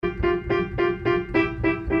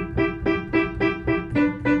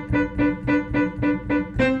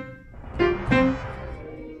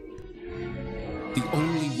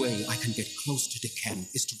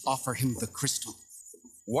offer him the crystal.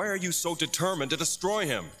 Why are you so determined to destroy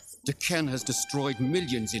him? D'Ken has destroyed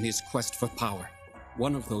millions in his quest for power.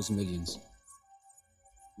 One of those millions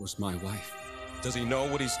was my wife. Does he know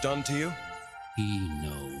what he's done to you? He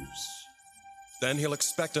knows. Then he'll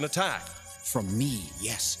expect an attack. From me,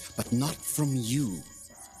 yes, but not from you.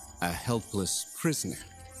 A helpless prisoner.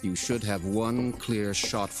 You should have one clear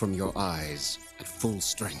shot from your eyes at full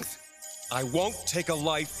strength. I won't take a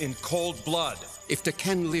life in cold blood. If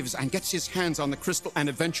D'Ken lives and gets his hands on the crystal, and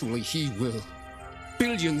eventually he will,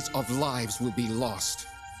 billions of lives will be lost.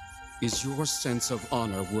 Is your sense of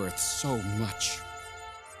honor worth so much?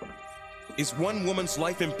 Is one woman's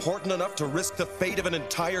life important enough to risk the fate of an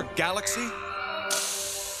entire galaxy?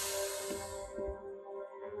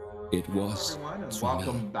 It was. Everyone, and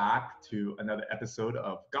welcome back to another episode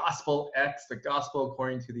of Gospel X, the Gospel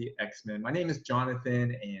according to the X-Men. My name is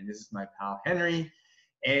Jonathan, and this is my pal Henry,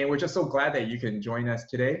 and we're just so glad that you can join us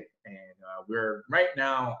today. And we're right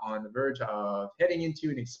now on the verge of heading into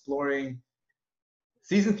and exploring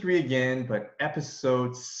season 3 again, but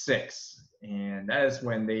episode 6, and that is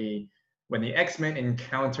when the X-Men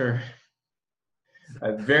encounter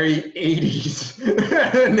a very 80s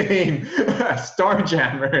name,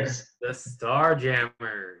 Starjammers. The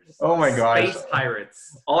Starjammers. Oh my gosh. Space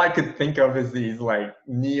pirates. All I could think of is these like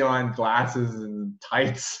neon glasses and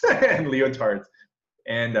tights and leotards.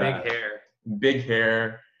 And big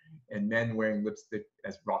hair, and men wearing lipstick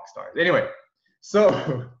as rock stars. Anyway,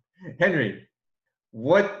 so Henry,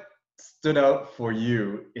 what stood out for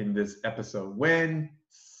you in this episode when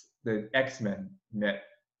the X-Men met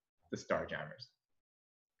the Starjammers?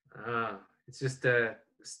 It's just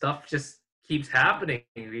stuff just keeps happening.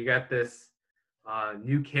 We got this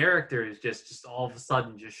new characters just all of a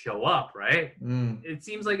sudden just show up, right? It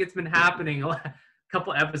seems like it's been happening a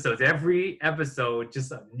couple episodes. Every episode,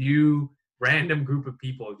 just a new random group of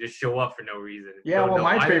people just show up for no reason. Yeah, well,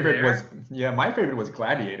 my favorite was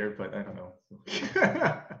Gladiator, but I don't know.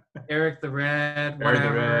 Eric the Red, whatever. Eric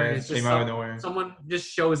the Red it's just came out of nowhere. Someone just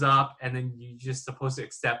shows up, and then you're just supposed to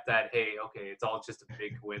accept that, hey, okay, it's all just a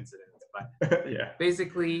big coincidence. But yeah,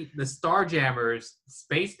 basically, the Starjammers,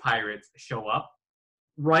 space pirates, show up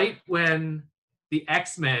right when the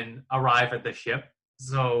X-Men arrive at the ship.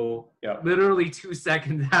 So literally 2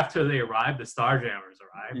 seconds after they arrive, the Starjammers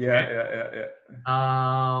arrive. Yeah.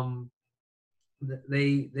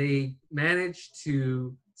 They managed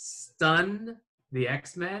to stun the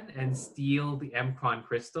X-Men and steal the M'Kraan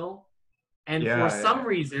crystal. And for some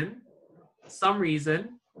reason,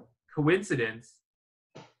 coincidence,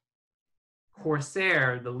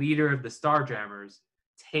 Corsair, the leader of the Starjammers,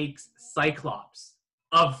 takes Cyclops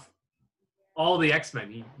of all the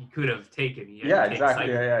X-Men he could have taken.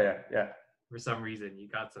 Exactly. Yeah. For some reason, you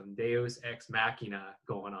got some Deus Ex Machina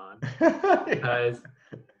going on. Because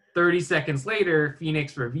 30 seconds later,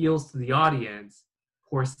 Phoenix reveals to the audience,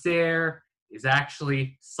 Corsair is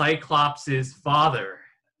actually Cyclops' father.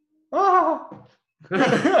 Oh.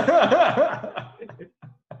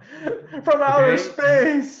 From outer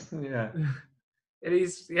space. Yeah. And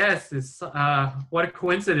what a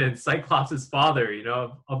coincidence. Cyclops' father,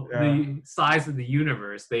 of the size of the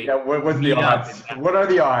universe. What's the odds? What are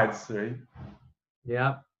the odds, right?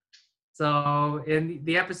 Yeah. So in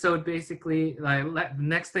the episode, basically, the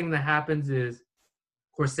next thing that happens is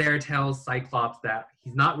Corsair tells Cyclops that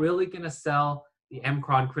he's not really going to sell the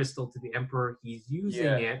M'Kraan crystal to the Emperor. He's using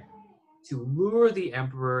it to lure the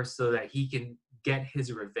Emperor so that he can get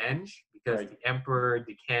his revenge, because the Emperor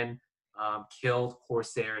D'Ken killed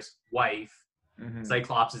Corsair's wife,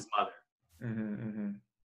 Cyclops' mother.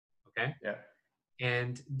 Okay? Yeah.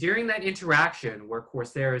 And during that interaction where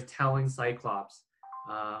Corsair is telling Cyclops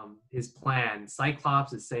his plan,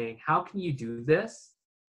 Cyclops is saying, how can you do this?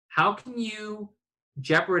 How can you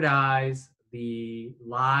jeopardize the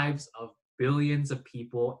lives of billions of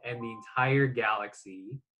people and the entire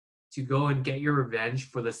galaxy to go and get your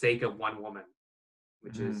revenge for the sake of one woman,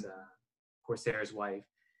 which is Corsair's wife?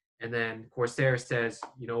 And then Corsair says,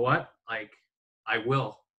 you know what? Like, I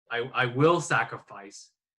will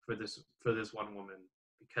sacrifice for this one woman,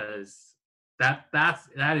 because that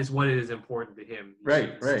is what is important to him.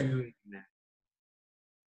 Right.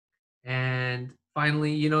 And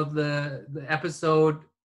finally, the episode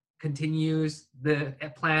continues. The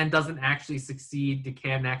plan doesn't actually succeed.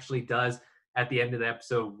 D'Ken actually does, at the end of the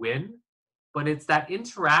episode, win. But it's that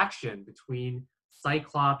interaction between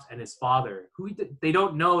Cyclops and his father, who they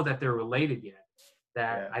don't know that they're related yet,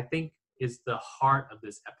 that I think is the heart of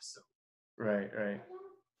this episode. Right.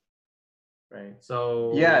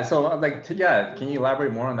 So can you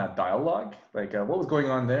elaborate more on that dialogue? Like, what was going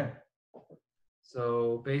on there?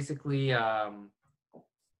 So basically,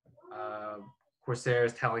 Corsair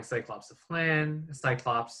is telling Cyclops the plan.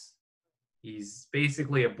 Cyclops, he's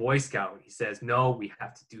basically a Boy Scout. He says, no, we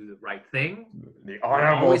have to do the right thing. The We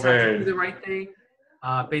honorable always have to do thing. the right thing.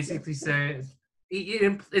 Basically says,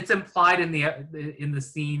 it's implied in the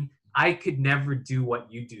scene, I could never do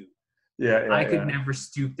what you do. I could never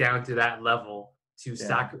stoop down to that level to I will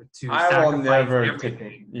sacrifice never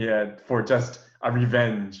everything. for just a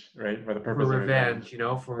revenge, right? For the purpose For of revenge,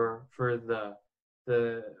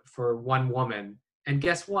 for one woman. And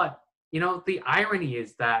guess what? The irony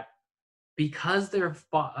is that because they're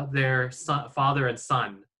father and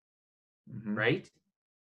son, Mhm. right?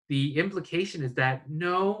 The implication is that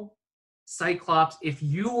no, Cyclops, if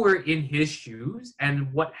you were in his shoes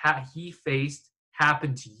and what he faced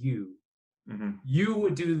happened to you, Mhm. you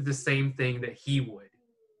would do the same thing that he would.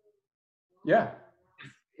 Yeah.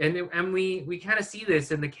 And we kind of see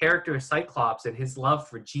this in the character of Cyclops and his love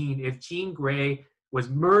for Jean. If Jean Grey was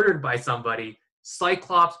murdered by somebody,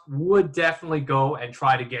 Cyclops would definitely go and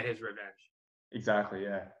try to get his revenge. Exactly.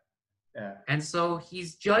 Yeah. Yeah. And so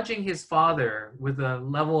he's judging his father with a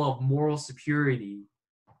level of moral superiority,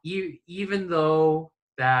 even though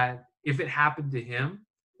that if it happened to him,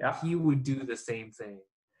 Yeah. he would do the same thing.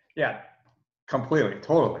 Yeah. Completely.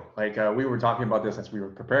 Totally. Like we were talking about this as we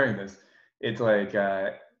were preparing this. It's like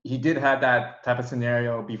he did have that type of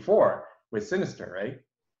scenario before with Sinister, right?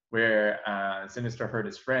 Where Sinister hurt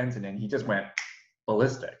his friends and then he just went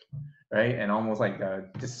ballistic, right? And almost like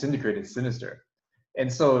disintegrated Sinister.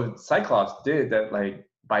 And so Cyclops did that, like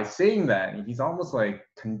by saying that, he's almost like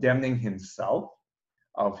condemning himself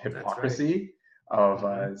of hypocrisy, of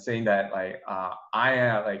saying that like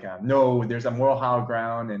no, there's a moral high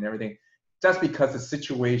ground and everything, just because the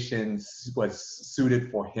situation was suited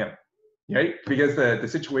for him, right? Because the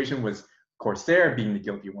situation was Corsair being the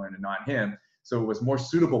guilty one and not him, so it was more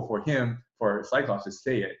suitable for him, for Cyclops to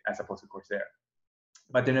say it as opposed to Corsair.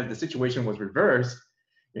 But then if the situation was reversed,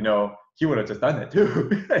 he would have just done it too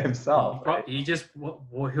himself. Right?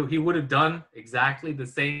 He would have done exactly the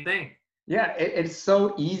same thing. Yeah, it's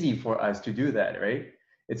so easy for us to do that, right?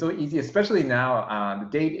 It's so easy, especially now. The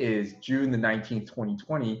date is June the 19th,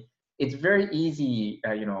 2020. It's very easy,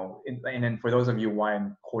 and then for those of you why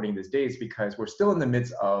I'm quoting this date is because we're still in the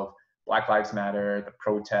midst of Black Lives Matter, the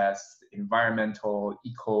protests, environmental,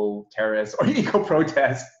 eco-terrorists, or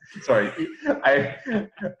eco-protests. Sorry,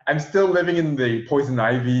 I'm still living in the Poison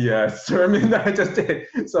Ivy sermon that I just did.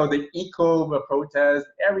 So the eco-protest,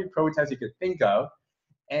 every protest you could think of,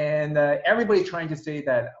 and everybody's trying to say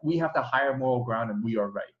that we have the higher moral ground and we are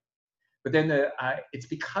right. But then it's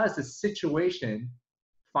because the situation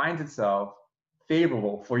finds itself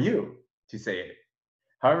favorable for you to say it.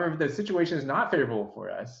 However, if the situation is not favorable for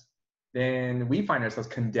us, then we find ourselves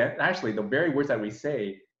condemned. Actually, the very words that we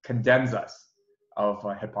say condemns us of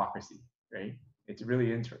hypocrisy, right? It's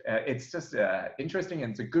really it's just interesting,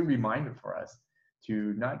 and it's a good reminder for us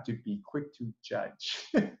to not to be quick to judge.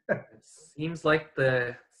 It seems like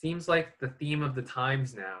the theme of the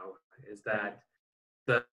times now is that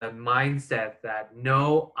the mindset that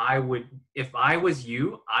no, if I was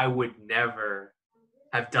you, I would never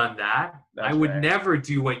have done that. I would never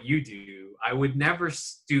do what you do. I would never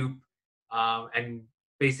stoop and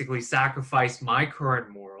basically sacrifice my current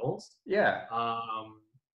morals. Yeah.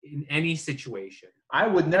 In any situation. I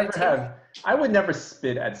would never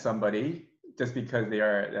spit at somebody just because they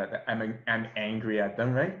are. I'm angry at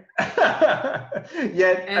them, right?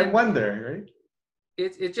 Yet I wonder, right?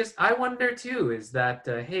 I wonder too. Is that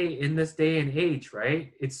hey, in this day and age,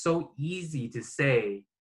 right? It's so easy to say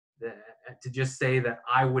that, to just say that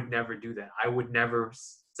I would never do that. I would never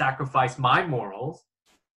sacrifice my morals.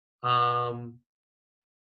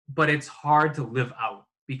 But it's hard to live out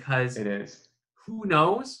because it is. Who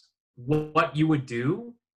knows what you would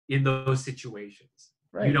do in those situations?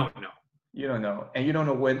 Right. You don't know. You don't know, and you don't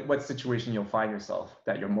know what situation you'll find yourself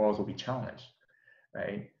that your morals will be challenged,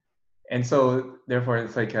 right? And so, therefore,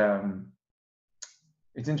 it's like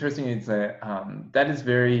it's interesting. It's that is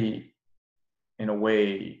very, in a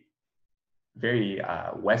way, very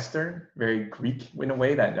Western, very Greek in a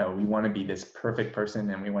way that we want to be this perfect person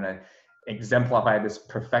and we want to exemplify this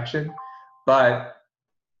perfection, but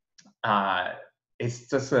it's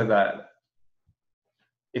just that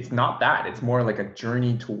it's not that. It's more like a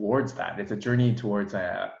journey towards that. It's a journey towards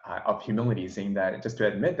of humility, saying that, just to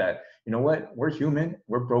admit that, you know what, we're human,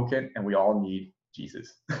 we're broken, and we all need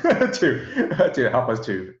Jesus to help us,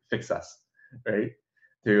 to fix us, right?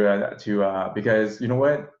 Because you know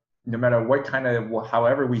what, no matter what kind of,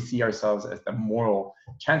 however we see ourselves as the moral,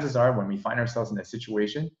 chances are when we find ourselves in a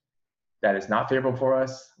situation that is not favorable for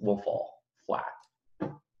us, we'll fall flat.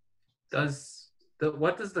 Does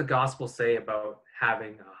what does the gospel say about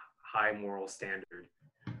having a high moral standard?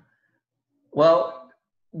 Well,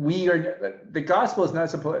 the gospel is not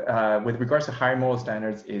supposed, with regards to higher moral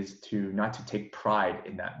standards, is to not to take pride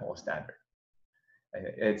in that moral standard.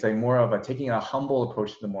 It's a more of a taking a humble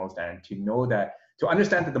approach to the moral standard, to know that, to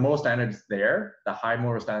understand that the moral standard is there, the high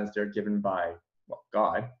moral standards they're given by, well,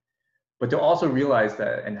 God, but to also realize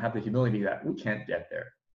that and have the humility that we can't get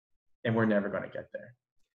there, and we're never going to get there.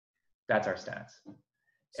 That's our stance.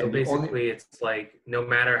 So basically, it's like no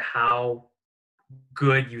matter how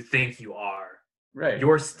good you think you are, right,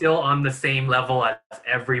 you're still on the same level as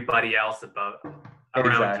everybody else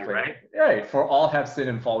around you, right? Right. For all have sinned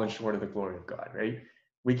and fallen short of the glory of God, right?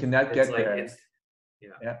 We cannot get there.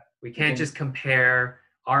 Yeah. We can't just compare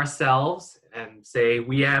ourselves and say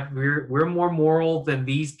we're more moral than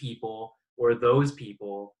these people or those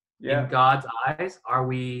people. Yeah. In God's eyes, are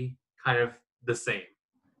we kind of the same?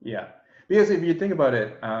 Yeah. Because if you think about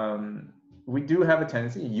it, we do have a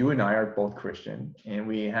tendency, you and I are both Christian, and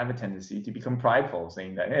we have a tendency to become prideful,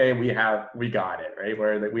 saying that, hey, we got it, right?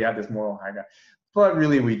 Where we have this moral high ground. But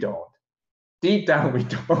really we don't. Deep down we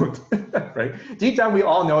don't, right? Deep down we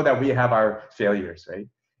all know that we have our failures, right?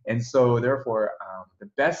 And so therefore, the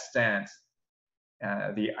best stance,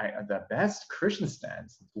 the best Christian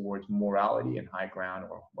stance towards morality and high ground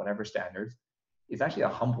or whatever standards is actually a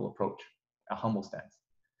humble approach, a humble stance,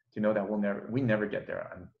 to know that we never get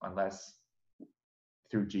there unless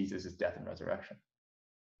through Jesus' death and resurrection.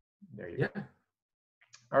 There you go.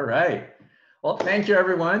 All right. Well, thank you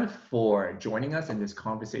everyone for joining us in this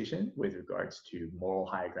conversation with regards to moral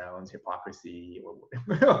high grounds, hypocrisy, or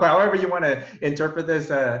however you want to interpret this,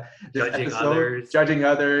 judging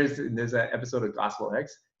others in this episode of Gospel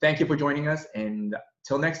X. Thank you for joining us, and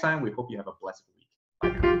till next time, we hope you have a blessed week.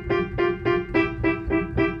 Bye now.